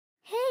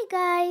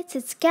guys,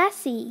 it's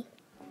Cassy.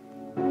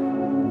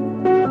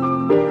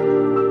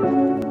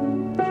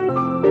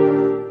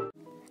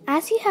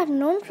 As you have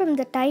known from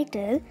the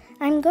title,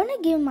 I'm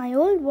gonna give my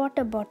old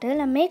water bottle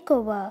a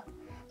makeover.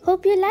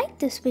 Hope you like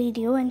this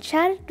video and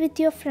share it with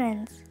your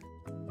friends.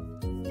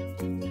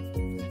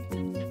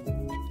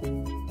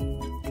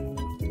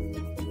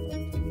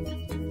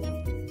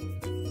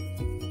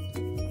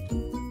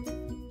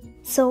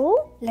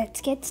 So, let's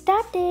get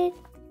started.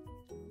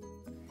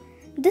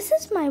 This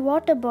is my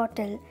water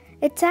bottle.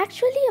 It's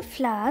actually a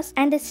flask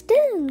and is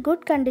still in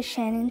good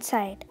condition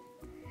inside,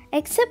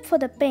 except for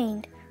the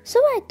paint, so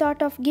I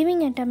thought of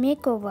giving it a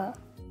makeover.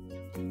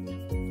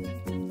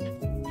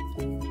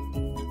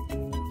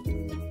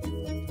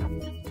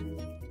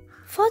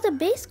 For the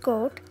base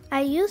coat,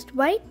 I used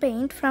white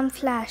paint from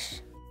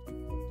Flash.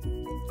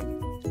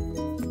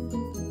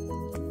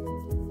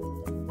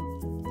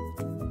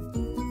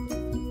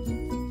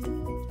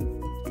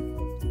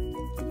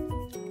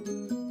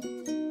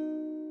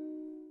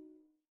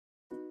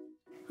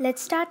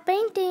 Let's start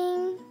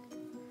painting.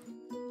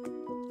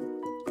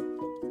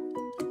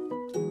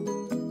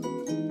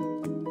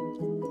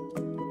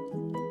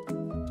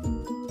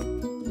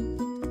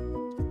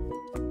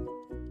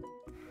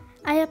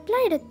 I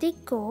applied a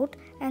thick coat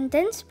and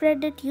then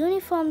spread it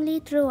uniformly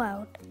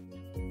throughout.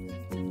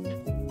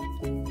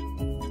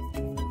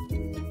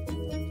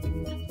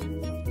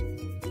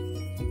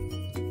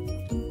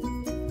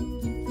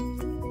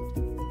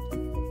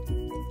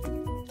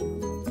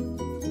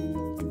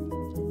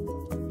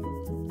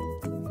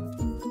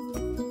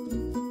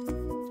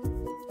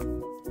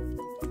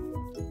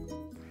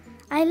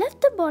 I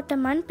left the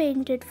bottom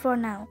unpainted for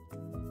now.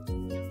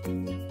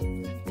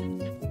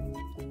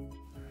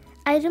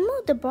 I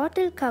removed the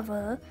bottle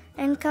cover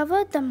and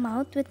covered the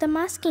mouth with a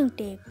masking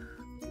tape.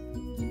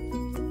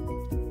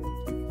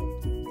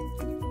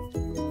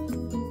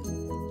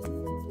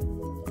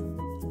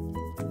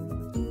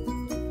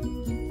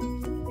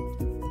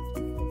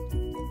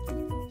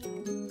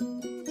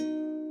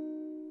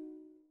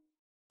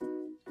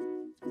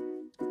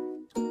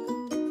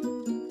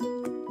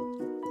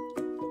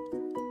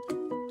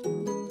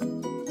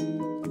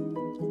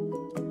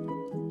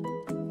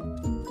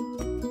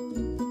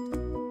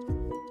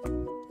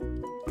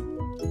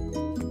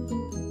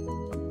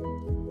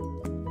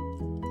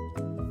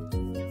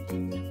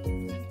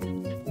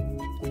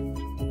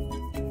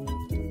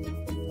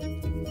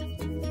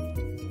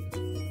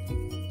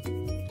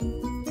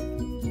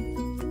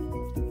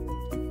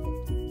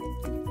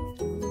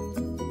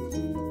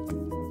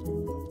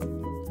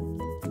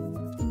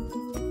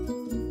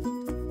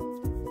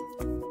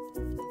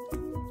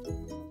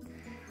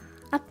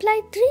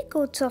 Applied 3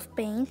 coats of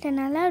paint and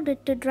allowed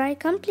it to dry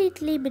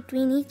completely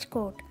between each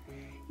coat.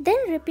 Then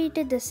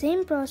repeated the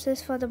same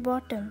process for the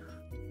bottom.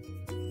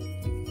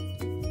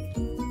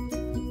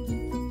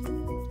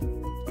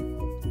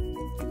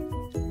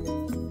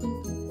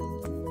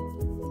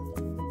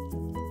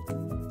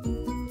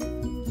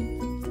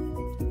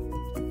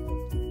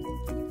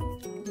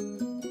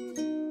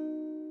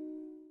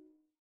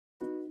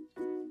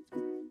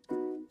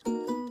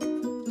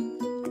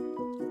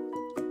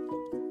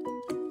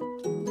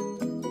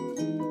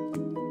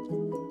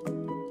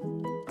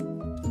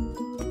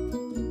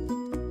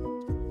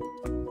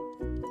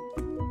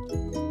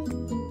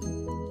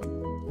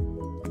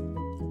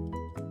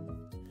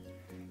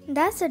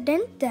 There's a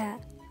dent there.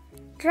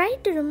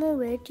 Tried to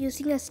remove it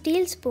using a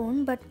steel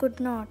spoon but could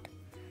not,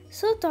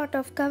 so thought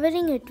of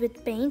covering it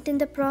with paint in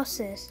the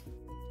process.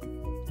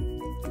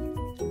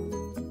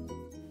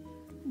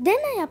 Then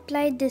I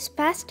applied this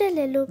pastel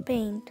yellow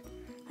paint.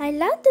 I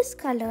love this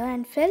color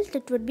and felt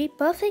it would be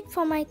perfect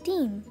for my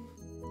theme.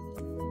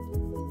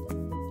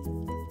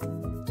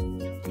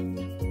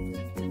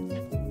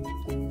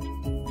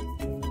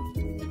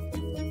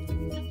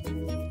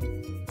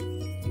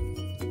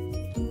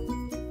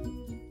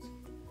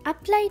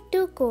 Apply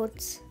 2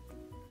 coats.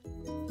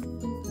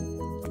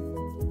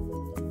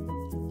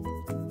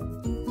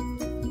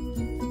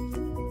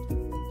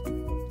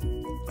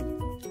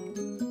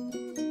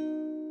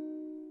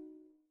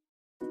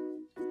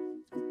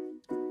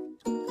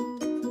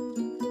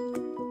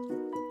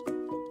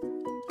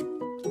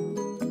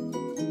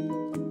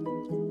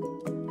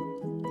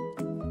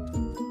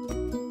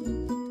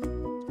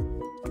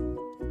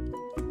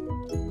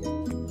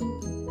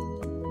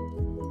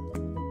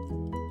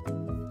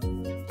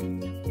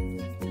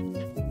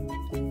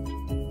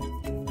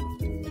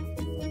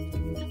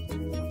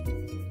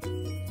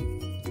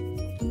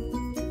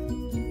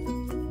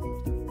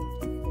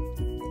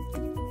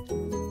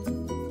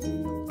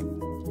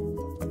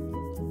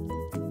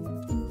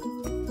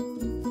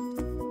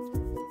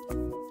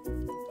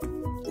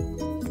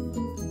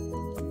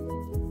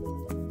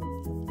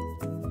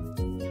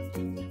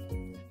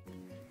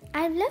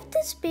 I've left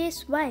the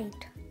space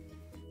white.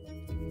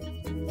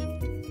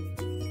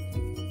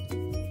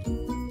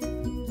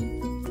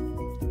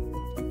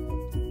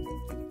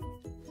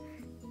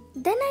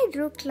 Then I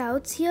drew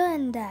clouds here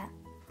and there.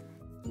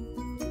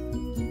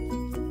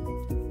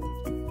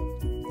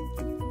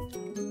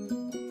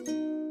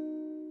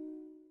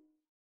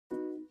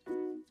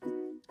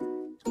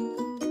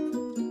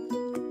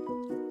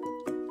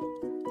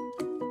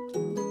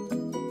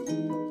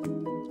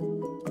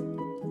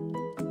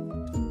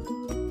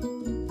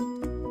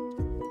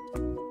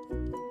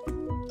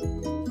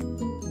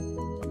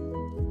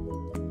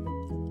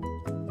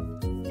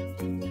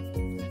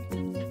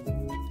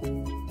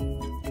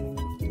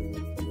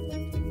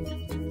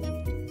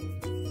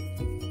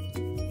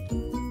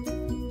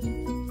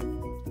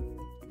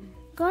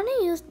 gonna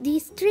use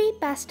these 3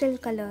 pastel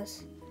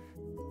colors.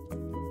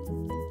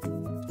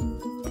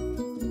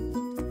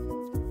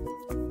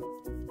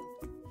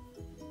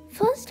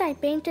 First I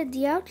painted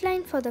the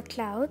outline for the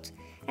clouds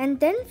and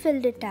then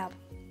filled it up.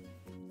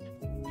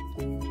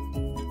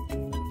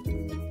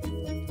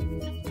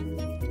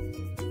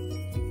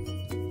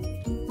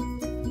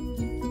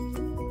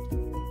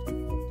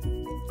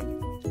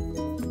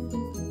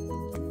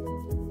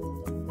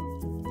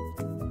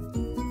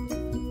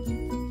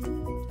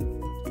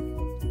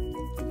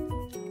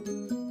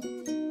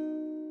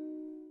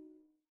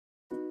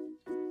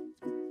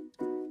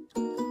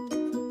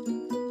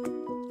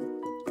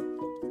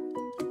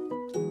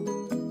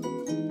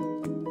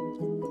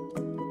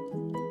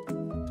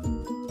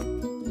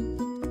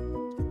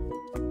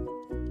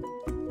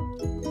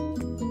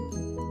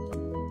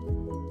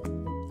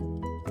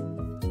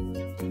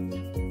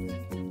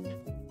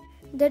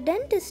 The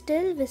dent is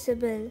still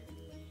visible.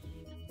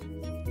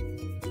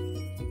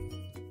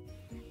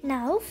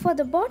 Now for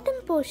the bottom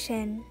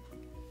portion.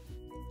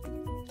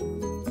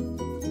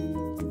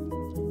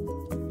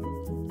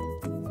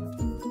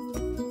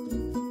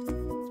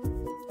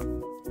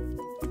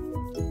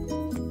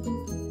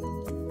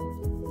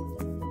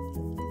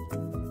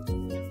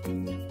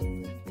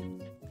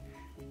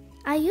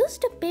 I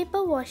used a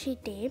paper washi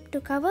tape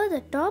to cover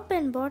the top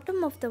and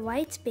bottom of the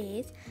white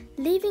space,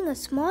 leaving a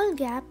small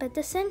gap at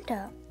the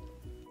center.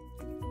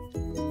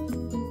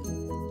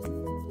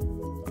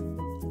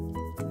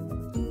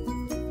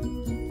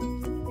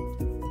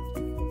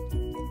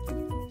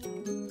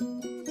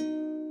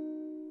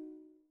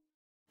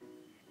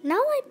 Now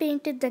I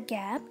painted the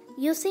gap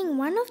using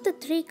one of the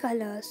 3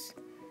 colors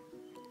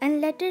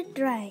and let it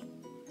dry.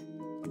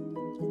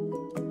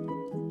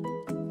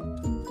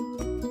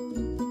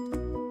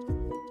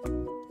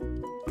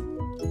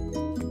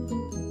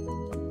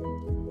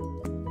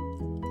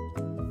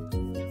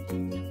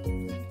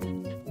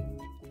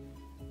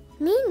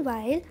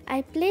 Meanwhile,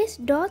 I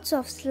placed dots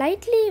of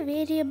slightly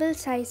variable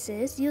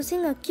sizes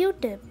using a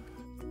Q-tip.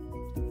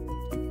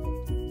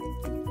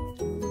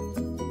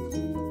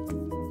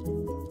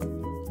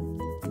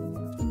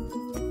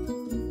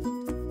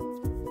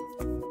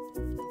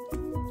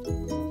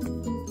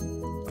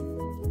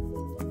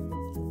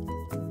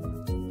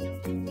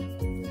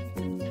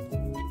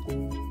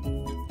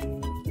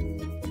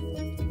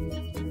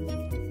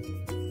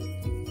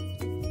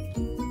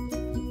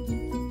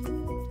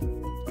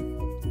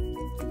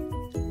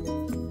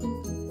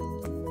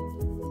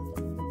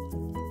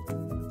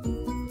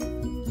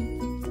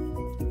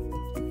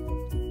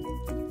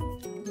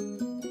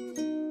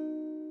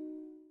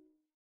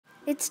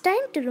 It's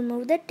time to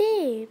remove the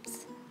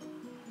tapes.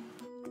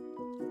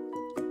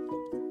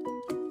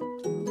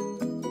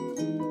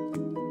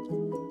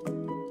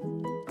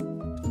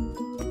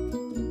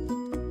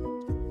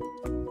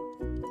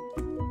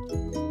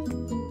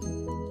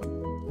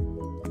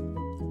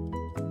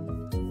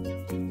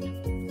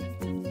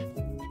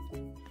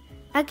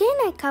 Again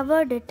I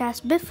covered it as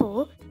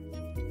before.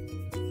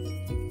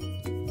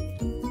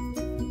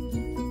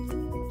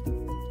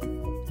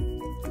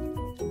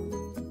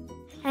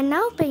 And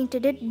now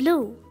painted it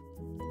blue.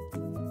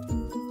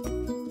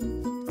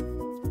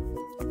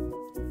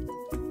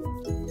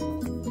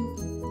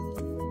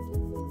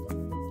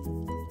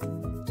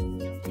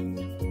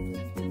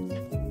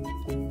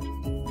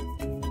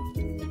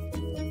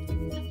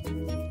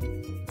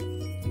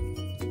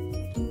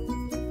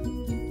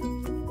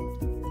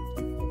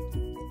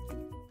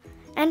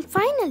 And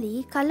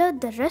finally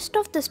colored the rest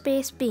of the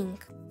space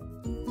pink.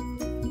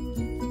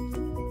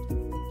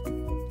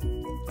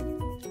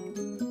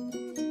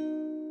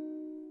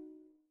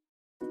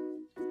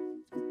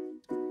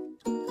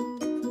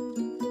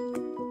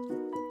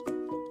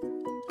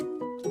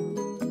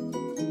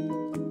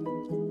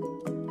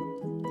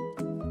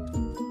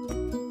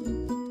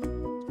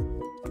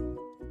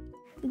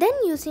 Then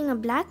using a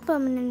black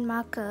permanent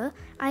marker,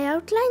 I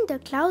outlined the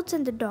clouds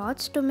and the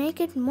dots to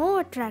make it more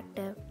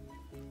attractive.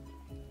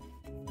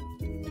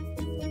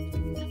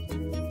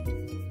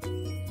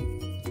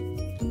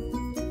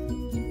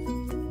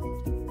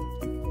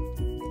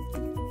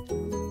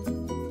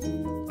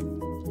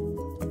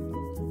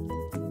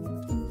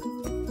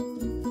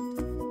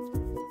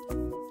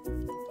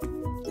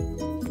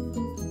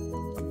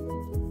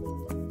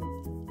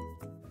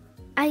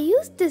 I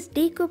used this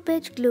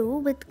decoupage glue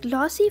with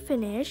glossy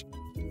finish,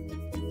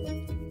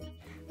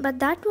 but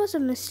that was a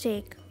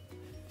mistake.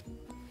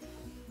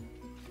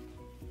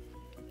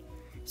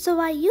 So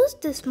I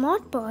used this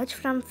Mod Podge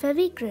from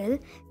Fevicryl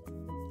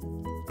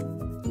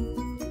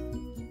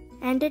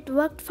and it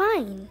worked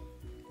fine.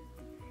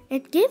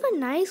 It gave a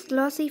nice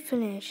glossy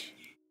finish.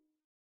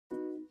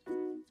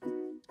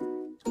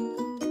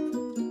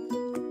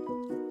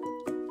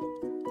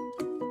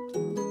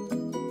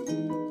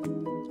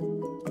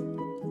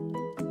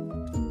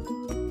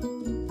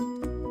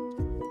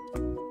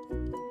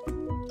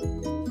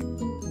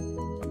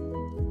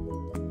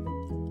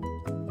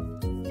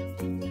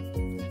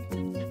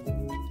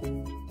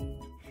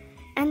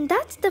 And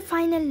that's the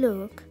final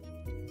look.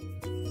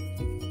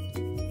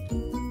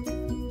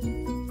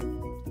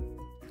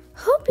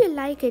 you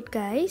like it,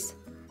 guys.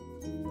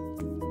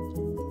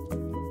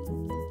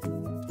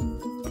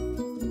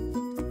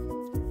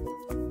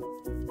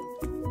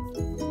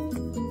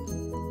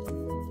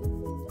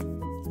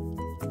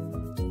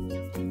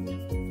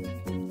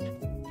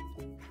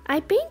 I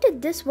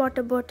painted this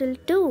water bottle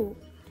too.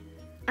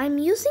 I'm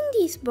using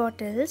these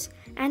bottles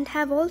and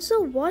have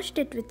also washed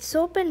it with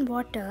soap and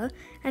water,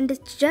 and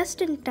it's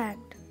just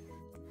intact.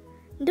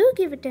 Do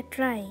give it a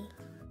try.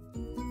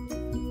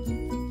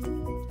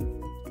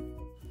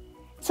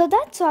 So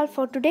that's all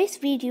for today's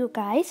video,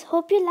 guys.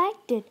 Hope you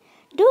liked it.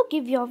 Do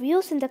give your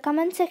views in the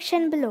comment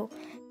section below.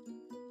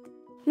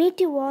 Meet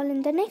you all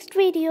in the next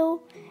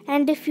video.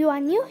 And if you are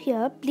new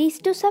here, please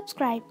do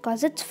subscribe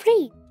cause it's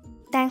free.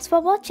 Thanks for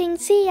watching.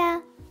 See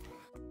ya.